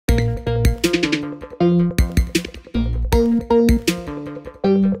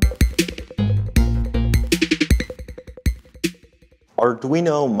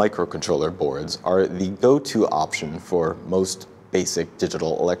Arduino microcontroller boards are the go-to option for most basic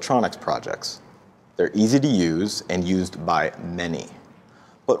digital electronics projects. They're easy to use and used by many.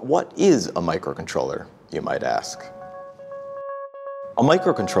 But what is a microcontroller, you might ask? A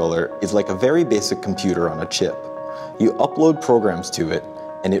microcontroller is like a very basic computer on a chip. You upload programs to it,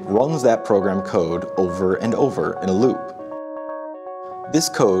 and it runs that program code over and over in a loop. This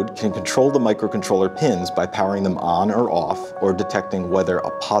code can control the microcontroller pins by powering them on or off, or detecting whether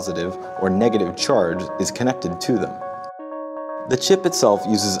a positive or negative charge is connected to them. The chip itself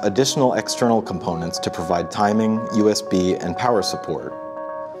uses additional external components to provide timing, USB, and power support.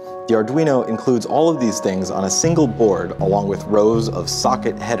 The Arduino includes all of these things on a single board along with rows of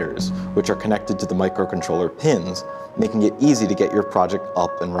socket headers, which are connected to the microcontroller pins, making it easy to get your project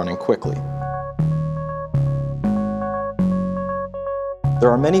up and running quickly. There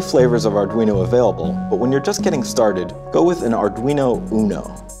are many flavors of Arduino available, but when you're just getting started, go with an Arduino Uno.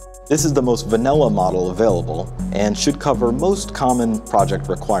 This is the most vanilla model available and should cover most common project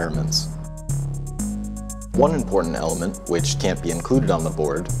requirements. One important element, which can't be included on the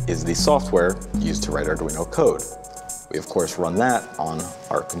board, is the software used to write Arduino code. We of course run that on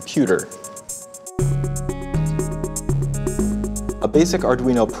our computer. A basic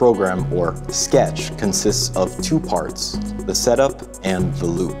Arduino program, or sketch, consists of two parts, the setup and the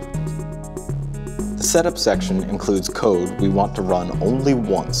loop. The setup section includes code we want to run only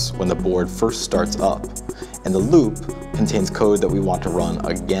once when the board first starts up, and the loop contains code that we want to run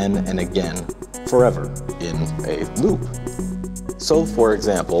again and again, forever, in a loop. So for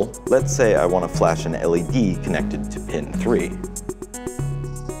example, let's say I want to flash an LED connected to pin 3.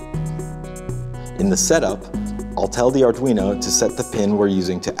 In the setup, I'll tell the Arduino to set the pin we're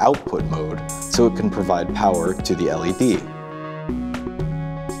using to output mode so it can provide power to the LED.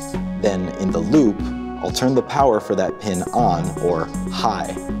 Then in the loop, I'll turn the power for that pin on, or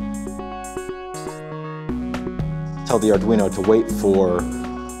high. Tell the Arduino to wait for,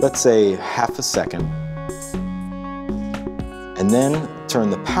 let's say, half a second, and then turn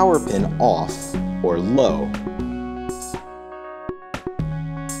the power pin off, or low,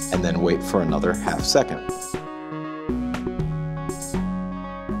 and then wait for another half second.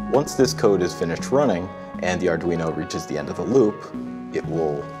 Once this code is finished running and the Arduino reaches the end of the loop, it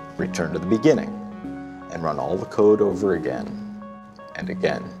will return to the beginning and run all the code over again, and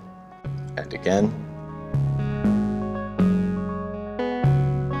again, and again.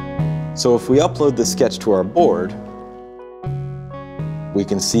 So if we upload the sketch to our board, we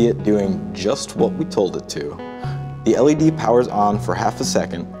can see it doing just what we told it to. The LED powers on for half a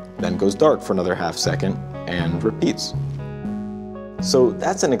second, then goes dark for another half second, and repeats. So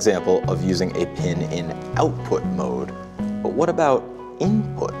that's an example of using a pin in output mode. But what about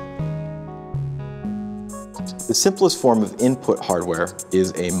input? The simplest form of input hardware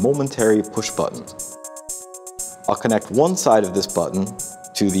is a momentary push button. I'll connect one side of this button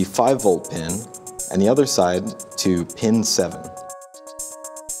to the 5-volt pin and the other side to pin 7.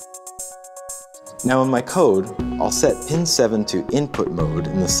 Now in my code, I'll set pin 7 to input mode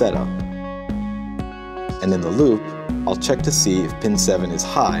in the setup. And in the loop, I'll check to see if pin 7 is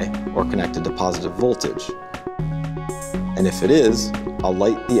high or connected to positive voltage. And if it is, I'll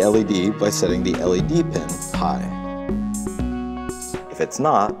light the LED by setting the LED pin high. If it's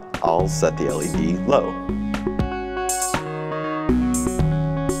not, I'll set the LED low.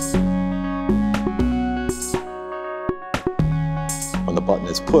 When the button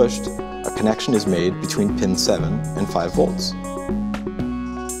is pushed, a connection is made between pin 7 and 5 volts.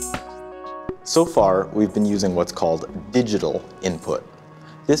 So far, we've been using what's called digital input.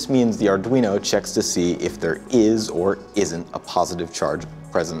 This means the Arduino checks to see if there is or isn't a positive charge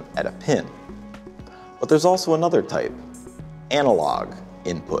present at a pin. But there's also another type, analog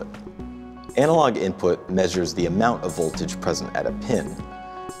input. Analog input measures the amount of voltage present at a pin.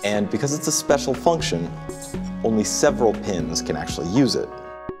 And because it's a special function, only several pins can actually use it.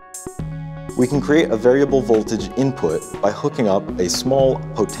 We can create a variable voltage input by hooking up a small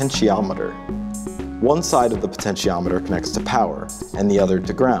potentiometer. One side of the potentiometer connects to power and the other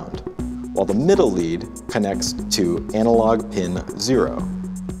to ground, while the middle lead connects to analog pin 0.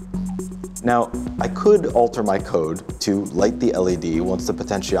 Now, I could alter my code to light the LED once the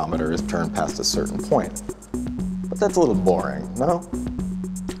potentiometer is turned past a certain point, but that's a little boring, no?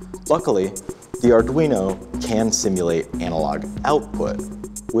 Luckily, the Arduino can simulate analog output,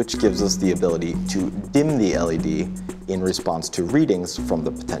 which gives us the ability to dim the LED in response to readings from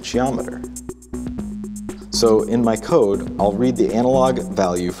the potentiometer. So in my code, I'll read the analog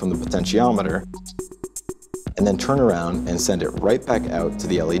value from the potentiometer and then turn around and send it right back out to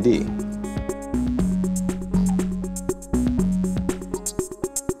the LED.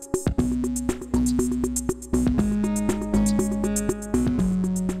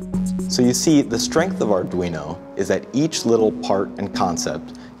 So you see, the strength of Arduino is that each little part and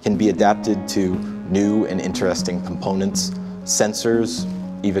concept can be adapted to new and interesting components, sensors,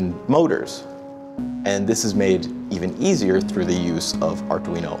 even motors. And this is made even easier through the use of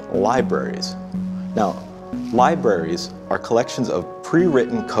Arduino libraries. Now, libraries are collections of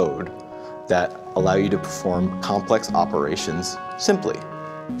pre-written code that allow you to perform complex operations simply.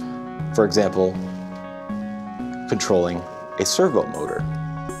 For example, controlling a servo motor.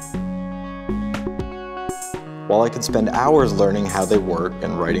 While I could spend hours learning how they work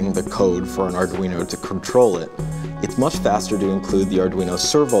and writing the code for an Arduino to control it, it's much faster to include the Arduino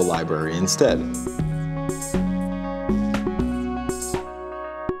servo library instead.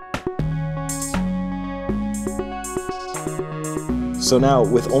 So now,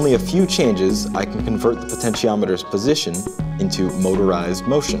 with only a few changes, I can convert the potentiometer's position into motorized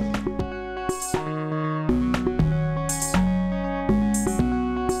motion.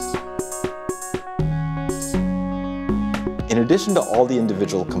 In addition to all the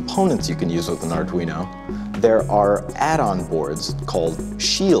individual components you can use with an Arduino, there are add-on boards called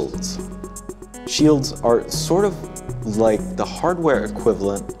shields. Shields are sort of like the hardware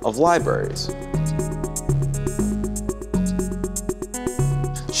equivalent of libraries.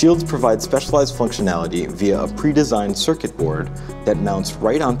 Shields provide specialized functionality via a pre-designed circuit board that mounts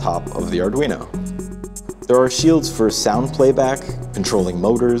right on top of the Arduino. There are shields for sound playback, controlling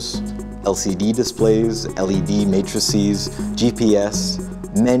motors, LCD displays, LED matrices, GPS,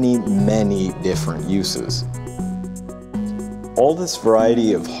 many different uses. All this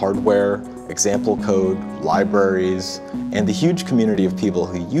variety of hardware, example code, libraries, and the huge community of people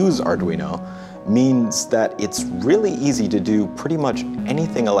who use Arduino means that it's really easy to do pretty much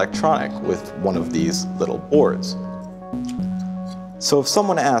anything electronic with one of these little boards. So if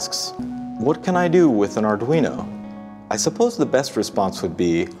someone asks, what can I do with an Arduino? I suppose the best response would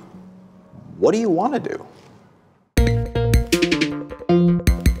be, what do you want to do?